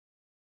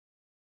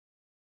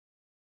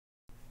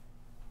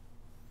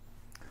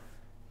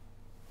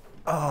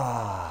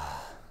Ah,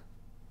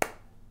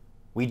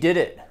 we did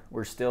it.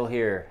 We're still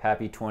here.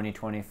 Happy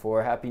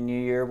 2024. Happy New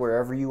Year,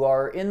 wherever you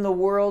are in the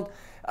world.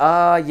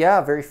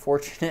 Yeah, very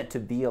fortunate to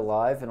be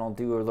alive, and I'll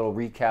do a little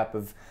recap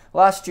of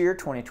last year,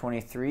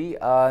 2023.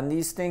 And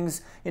these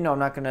things, I'm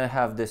not going to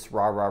have this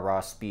rah, rah,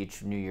 rah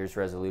speech, New Year's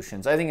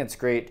resolutions. I think it's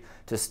great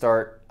to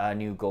start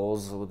new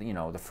goals with,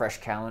 the fresh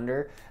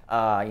calendar.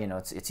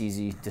 It's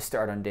easy to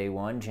start on day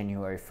one,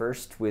 January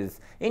 1st,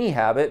 with any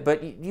habit,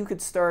 but you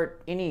could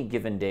start any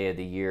given day of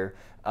the year,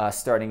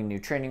 starting a new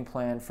training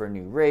plan for a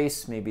new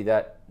race. Maybe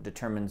that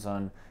determines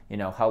on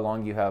how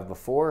long you have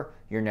before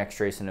your next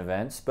race and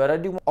events. But I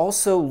do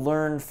also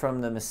learn from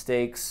the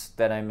mistakes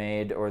that I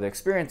made, or the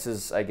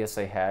experiences I guess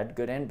I had,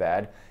 good and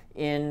bad,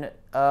 in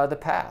the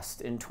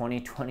past, in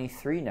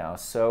 2023 now.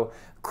 So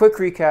quick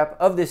recap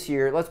of this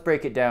year. Let's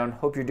break it down.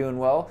 Hope you're doing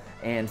well,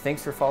 and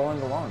thanks for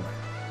following along.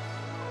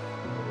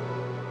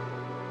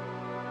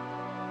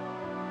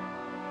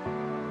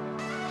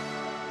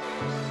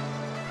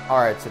 All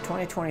right, so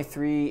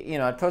 2023,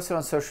 I posted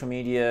on social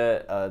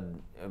media a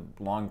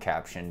long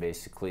caption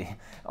basically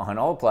on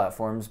all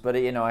platforms, but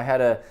I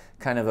had a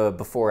kind of a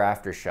before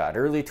after shot.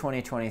 Early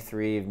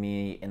 2023 of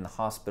me in the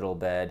hospital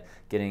bed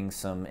getting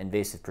some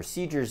invasive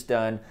procedures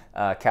done,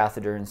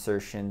 catheter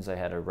insertions. I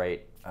had a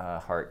right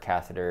heart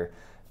catheter,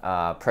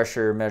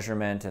 pressure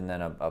measurement, and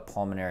then a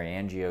pulmonary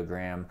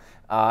angiogram.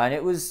 And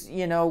it was,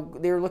 they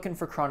were looking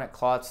for chronic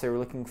clots. They were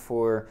looking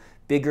for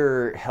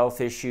bigger health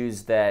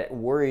issues that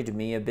worried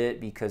me a bit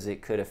because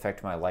it could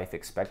affect my life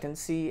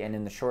expectancy. And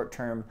in the short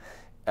term,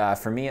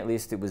 for me at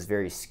least, it was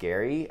very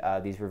scary.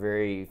 These were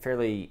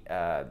fairly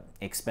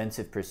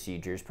expensive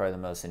procedures, probably the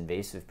most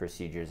invasive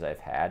procedures I've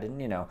had.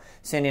 And,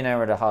 Sandy and I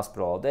were at a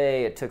hospital all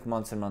day. It took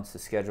months and months to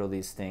schedule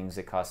these things.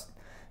 It cost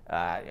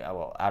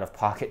well, out of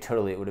pocket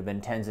totally, it would have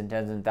been tens and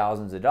tens and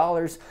thousands of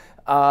dollars.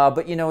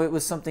 But it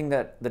was something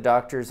that the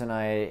doctors and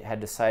I had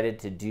decided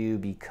to do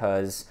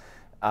because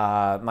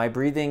my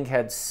breathing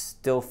had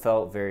still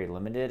felt very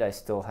limited. I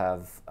still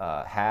have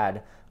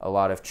had a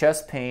lot of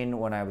chest pain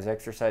when I was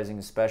exercising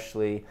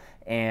especially.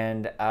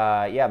 And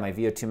yeah, my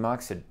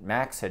VO2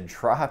 max had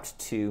dropped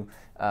to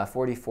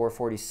 44,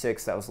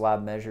 46. That was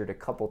lab measured a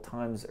couple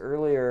times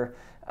earlier,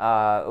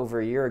 over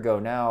a year ago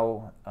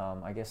now.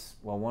 I guess,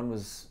 well, one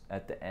was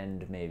at the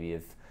end maybe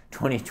of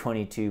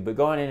 2022, but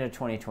going into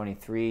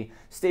 2023,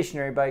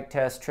 stationary bike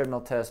tests,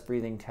 treadmill tests,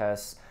 breathing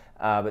tests,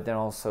 but then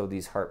also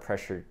these heart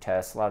pressure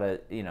tests, a lot of,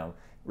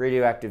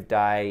 radioactive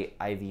dye,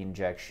 IV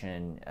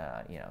injection,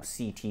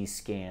 CT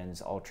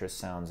scans,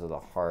 ultrasounds of the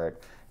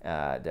heart,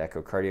 the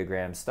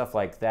echocardiogram, stuff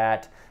like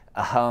that.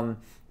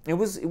 It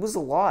was a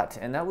lot,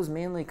 and that was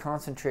mainly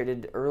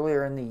concentrated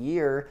earlier in the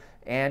year.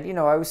 And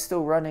I was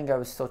still running, I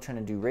was still trying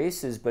to do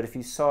races, but if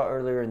you saw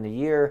earlier in the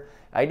year,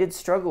 I did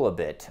struggle a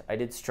bit. I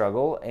did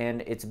struggle,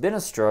 and it's been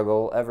a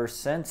struggle ever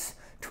since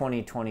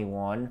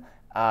 2021.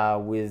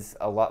 With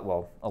a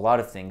lot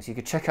of things. You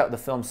could check out the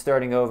film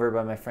Starting Over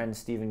by my friend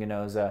Steven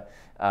Ganoza.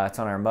 It's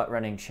on our Mutt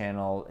Running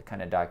channel. It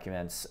kind of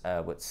documents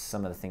what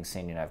some of the things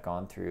Sandy and I have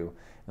gone through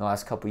in the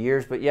last couple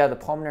years. But yeah, the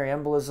pulmonary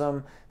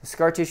embolism, the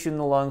scar tissue in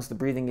the lungs, the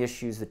breathing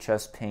issues, the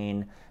chest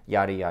pain,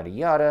 yada, yada,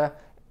 yada.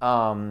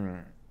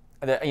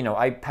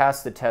 I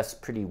passed the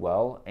test pretty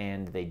well,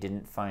 and they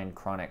didn't find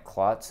chronic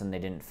clots, and they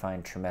didn't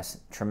find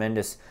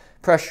tremendous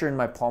pressure in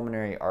my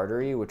pulmonary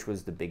artery, which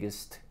was the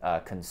biggest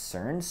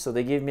concern. So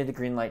they gave me the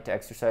green light to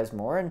exercise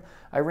more, and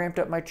I ramped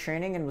up my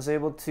training and was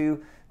able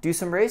to do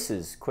some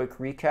races. Quick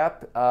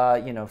recap,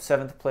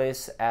 7th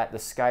place at the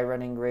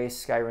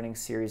Skyrunning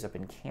series up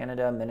in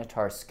Canada,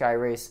 Minotaur Sky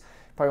Race.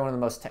 Probably one of the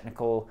most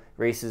technical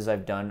races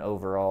I've done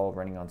overall,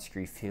 running on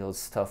scree fields,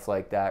 stuff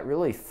like that.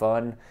 Really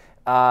fun.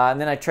 And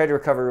then I tried to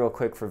recover real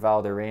quick for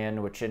Val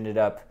d'Aran, which ended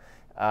up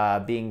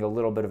being a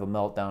little bit of a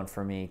meltdown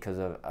for me because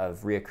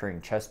of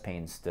reoccurring chest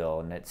pain still.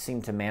 And it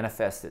seemed to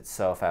manifest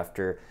itself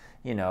after,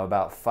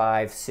 about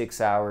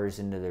 5-6 hours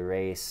into the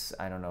race.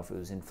 I don't know if it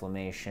was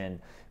inflammation,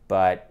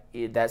 but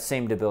that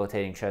same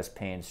debilitating chest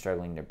pain,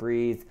 struggling to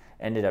breathe,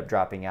 ended up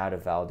dropping out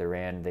of Val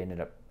d'Aran. They ended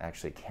up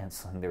actually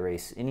canceling the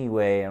race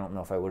anyway. I don't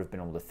know if I would have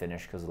been able to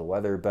finish because of the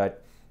weather,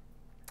 but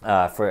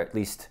for at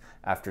least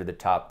after the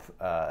top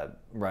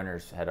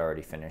runners had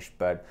already finished.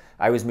 But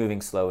I was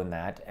moving slow in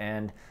that,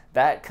 and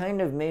that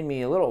kind of made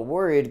me a little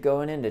worried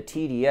going into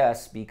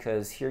TDS,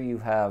 because here you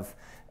have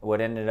what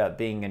ended up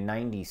being a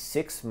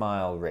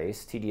 96-mile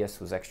race. TDS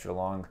was extra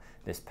long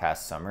this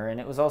past summer, and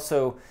it was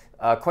also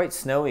quite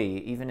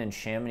snowy, even in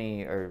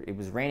Chamonix, or it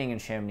was raining in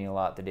Chamonix a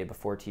lot the day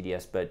before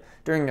TDS, but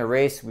during the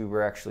race we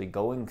were actually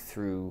going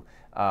through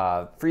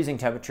freezing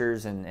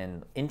temperatures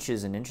and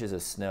inches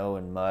of snow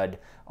and mud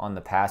on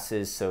the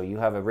passes. So you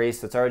have a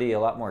race that's already a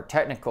lot more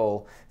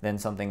technical than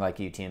something like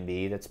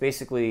UTMB, that's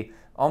basically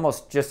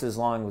almost just as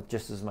long with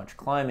just as much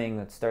climbing,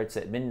 that starts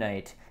at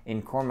midnight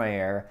in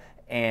Courmayeur,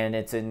 and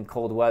it's in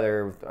cold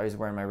weather. I was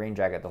wearing my rain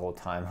jacket the whole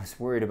time. I was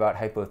worried about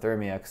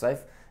hypothermia because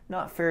I've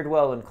not fared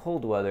well in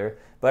cold weather,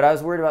 but I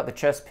was worried about the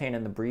chest pain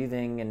and the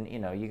breathing, and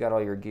you got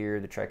all your gear,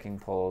 the trekking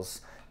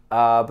poles.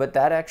 But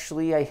that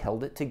actually, I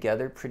held it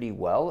together pretty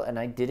well, and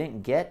I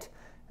didn't get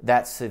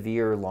that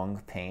severe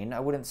lung pain. I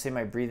wouldn't say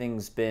my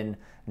breathing's been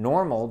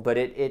normal, but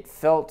it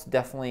felt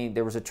definitely,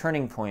 there was a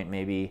turning point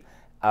maybe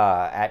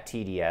at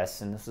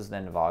TDS, and this was the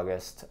end of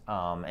August.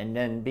 And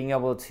then being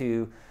able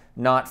to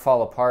not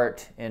fall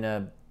apart in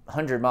a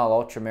 100-mile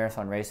ultra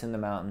marathon race in the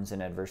mountains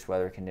in adverse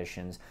weather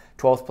conditions.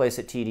 12th place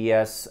at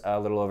TDS, a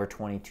little over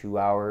 22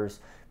 hours.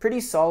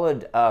 Pretty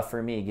solid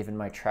for me, given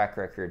my track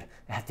record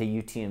at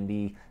the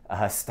UTMB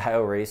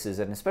style races,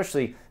 and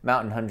especially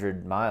mountain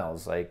 100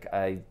 miles. Like,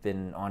 I've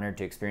been honored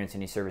to experience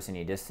any service,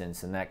 any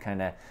distance, and that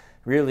kind of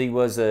really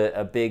was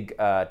a big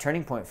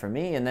turning point for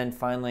me. And then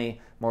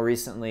finally, more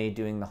recently,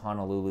 doing the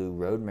Honolulu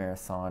Road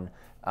Marathon,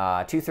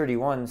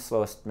 2:31,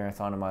 slowest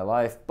marathon of my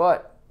life,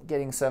 but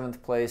getting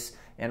 7th place,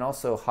 and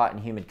also hot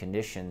and humid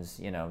conditions,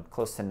 you know,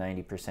 close to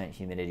 90%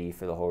 humidity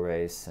for the whole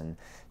race, and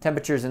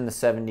temperatures in the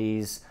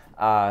 70s.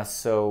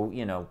 So,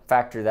 you know,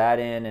 factor that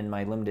in, and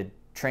my limited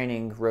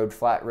training,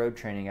 flat road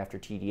training after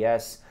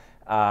TDS.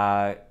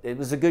 It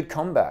was a good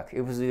comeback.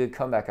 It was a good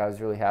comeback. I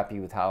was really happy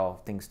with how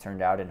things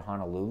turned out in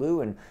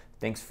Honolulu, and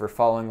thanks for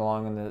following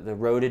along on the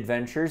road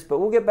adventures. But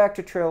we'll get back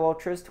to Trail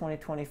Ultras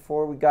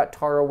 2024. We got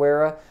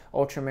Tarawera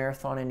Ultra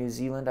Marathon in New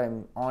Zealand.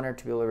 I'm honored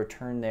to be able to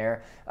return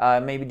there.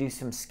 Maybe do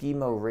some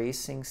ski-mo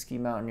racing, ski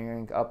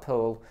mountaineering,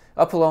 uphill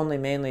only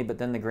mainly, but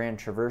then the Grand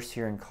Traverse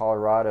here in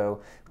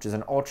Colorado, which is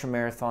an ultra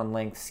marathon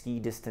length ski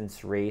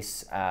distance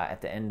race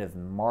at the end of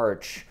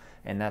March.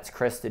 And that's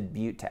Crested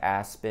Butte to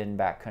Aspen,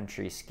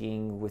 backcountry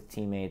skiing with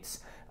teammates.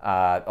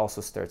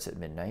 Also starts at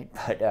midnight,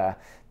 but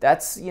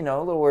that's, you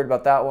know, a little worried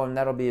about that one.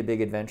 That'll be a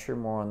big adventure,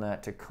 more on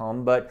that to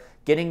come. But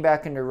getting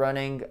back into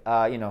running,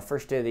 you know,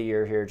 first day of the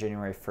year here,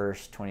 January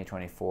 1st,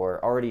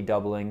 2024, already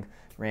doubling.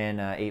 Ran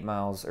 8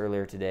 miles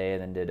earlier today,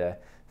 and then did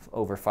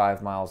over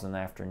 5 miles in the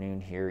afternoon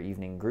here,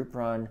 evening group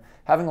run.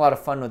 Having a lot of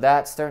fun with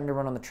that, starting to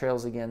run on the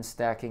trails again,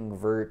 stacking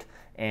vert,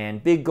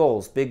 and big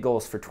goals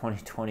for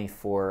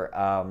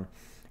 2024.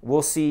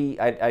 We'll see.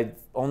 I've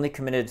only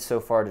committed so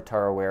far to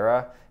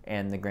Tarawera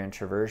and the Grand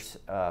Traverse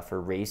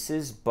for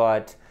races,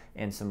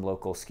 and some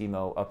local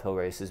ski-mo uphill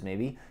races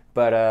maybe.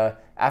 But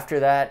after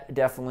that,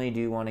 definitely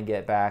do want to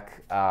get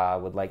back.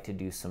 Would like to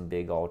do some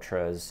big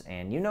ultras,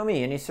 and you know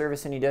me, any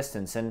service, any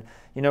distance. And,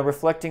 you know,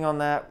 reflecting on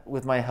that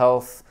with my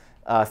health,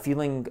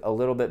 feeling a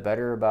little bit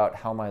better about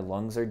how my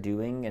lungs are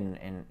doing,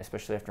 and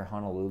especially after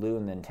Honolulu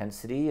and the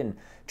intensity, and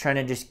trying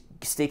to just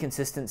stay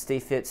consistent, stay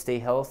fit, stay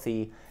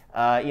healthy.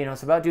 You know,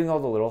 it's about doing all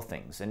the little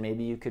things, and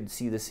maybe you could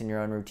see this in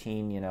your own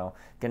routine. You know,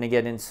 going to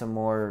get in some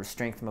more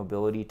strength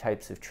mobility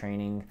types of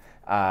training,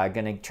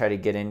 going to try to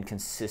get in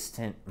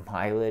consistent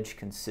mileage,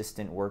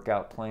 consistent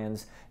workout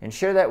plans, and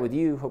share that with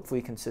you.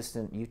 Hopefully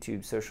consistent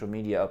YouTube, social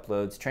media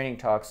uploads, training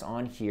talks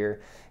on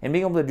here, and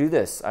being able to do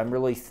this. I'm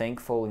really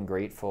thankful and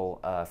grateful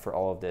for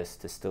all of this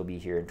to still be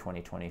here in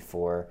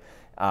 2024.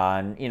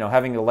 You know,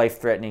 having a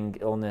life-threatening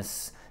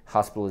illness,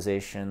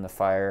 hospitalization, the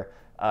fire,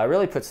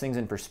 really puts things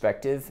in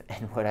perspective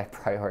and what I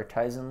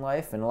prioritize in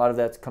life. And a lot of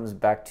that comes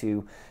back to,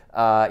 you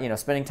know,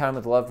 spending time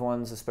with loved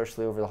ones,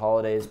 especially over the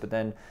holidays, but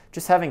then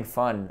just having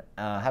fun,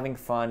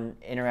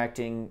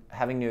 interacting,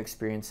 having new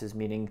experiences,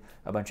 meeting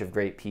a bunch of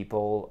great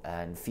people,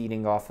 and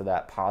feeding off of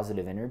that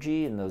positive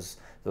energy and those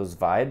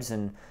vibes.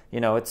 And, you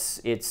know,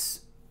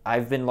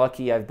 I've been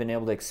lucky. I've been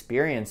able to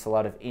experience a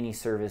lot of any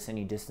service,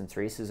 any distance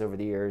races over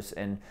the years,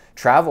 and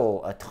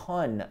travel a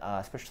ton,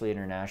 especially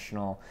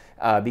international,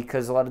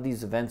 because a lot of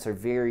these events are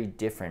very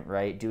different,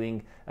 right?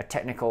 Doing a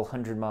technical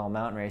 100-mile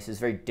mountain race is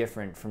very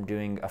different from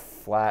doing a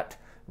flat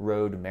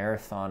road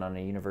marathon on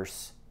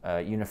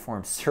a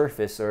uniform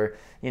surface, or,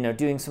 you know,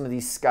 doing some of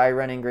these sky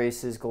running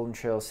races, Golden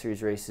Trail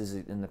Series races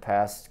in the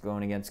past,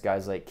 going against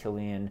guys like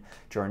Kilian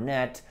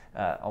Jornet,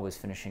 always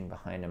finishing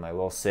behind him, I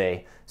will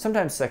say,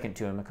 sometimes second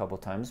to him a couple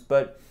times,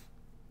 but,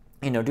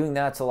 you know, doing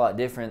that's a lot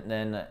different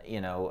than,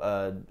 you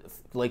know,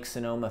 Lake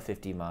Sonoma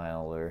 50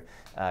 mile, or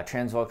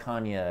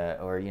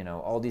Transvolcania, or, you know,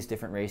 all these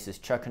different races,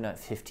 Chuckanut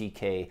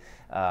 50K.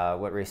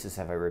 What races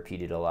have I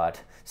repeated a lot?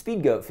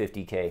 Speed Goat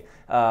 50K.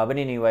 But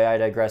anyway, I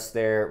digress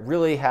there.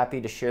 Really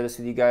happy to share this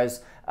with you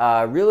guys.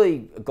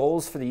 Really,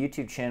 goals for the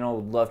YouTube channel,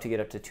 would love to get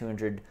up to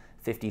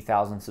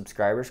 250,000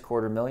 subscribers,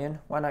 250,000.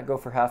 Why not go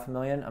for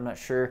 500,000? I'm not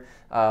sure.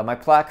 My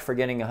plaque for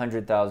getting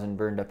 100,000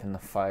 burned up in the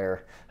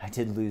fire. I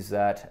did lose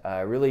that.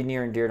 Really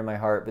near and dear to my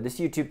heart. But this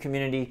YouTube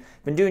community,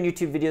 been doing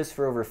YouTube videos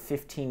for over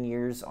 15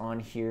 years on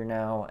here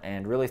now,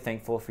 and really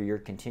thankful for your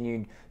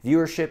continued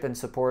viewership and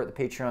support,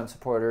 the Patreon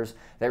supporters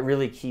that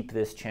really keep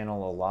this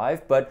channel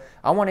alive. But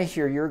I want to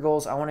hear your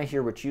goals. I want to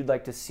hear what you'd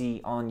like to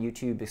see on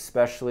YouTube,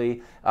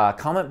 especially.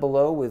 Comment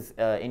below with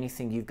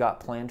anything you've got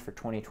planned for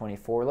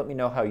 2024. Let me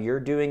know how you're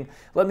doing.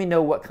 Let me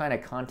know what kind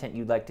of content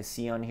you'd like to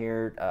see on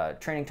here.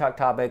 Training talk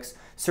topics.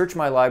 Search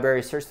my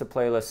library. Search the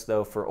playlist,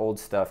 though, for old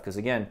stuff, because,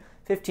 again,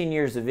 15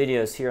 years of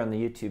videos here on the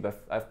YouTube.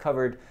 I've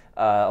covered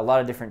a lot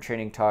of different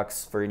training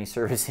talks for any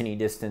service, any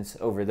distance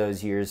over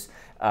those years.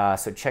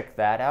 So check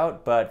that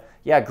out. But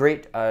yeah,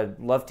 great.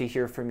 Love to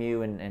hear from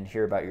you and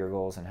hear about your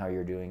goals and how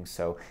you're doing.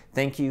 So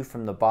thank you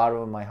from the bottom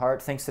of my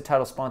heart. Thanks to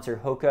title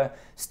sponsor Hoka.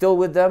 Still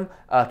with them,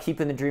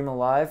 keeping the dream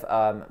alive.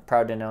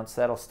 Proud to announce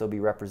that I'll still be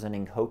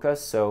representing Hoka.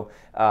 So,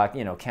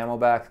 you know,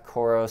 Camelback,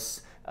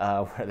 Koros,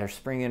 their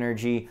Spring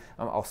Energy.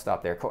 I'll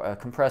stop there.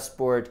 Compressed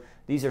Sport.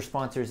 These are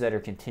sponsors that are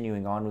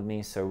continuing on with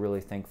me, so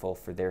really thankful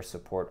for their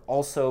support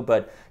also.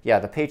 But yeah,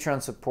 the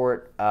Patreon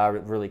support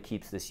really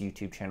keeps this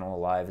YouTube channel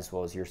alive, as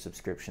well as your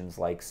subscriptions,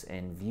 likes,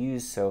 and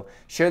views. So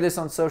share this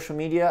on social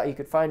media. You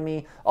could find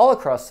me all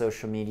across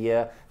social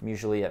media. I'm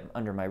usually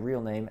under my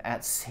real name,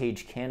 at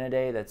Sage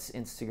Canaday. That's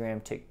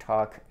Instagram,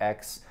 TikTok,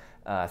 X,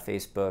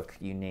 Facebook,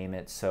 you name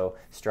it, so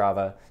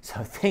Strava.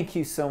 So thank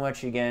you so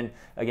much again.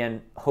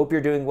 Hope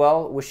you're doing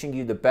well. Wishing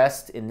you the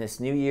best in this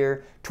new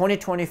year,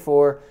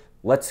 2024.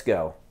 Let's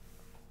go.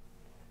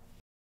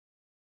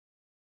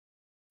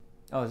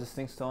 Oh, is this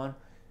thing still on?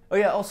 Oh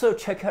yeah, also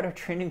check out our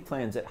training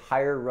plans at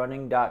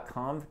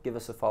higherrunning.com. Give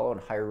us a follow on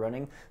Higher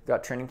Running. We've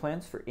got training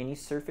plans for any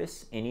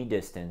surface, any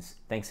distance.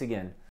 Thanks again.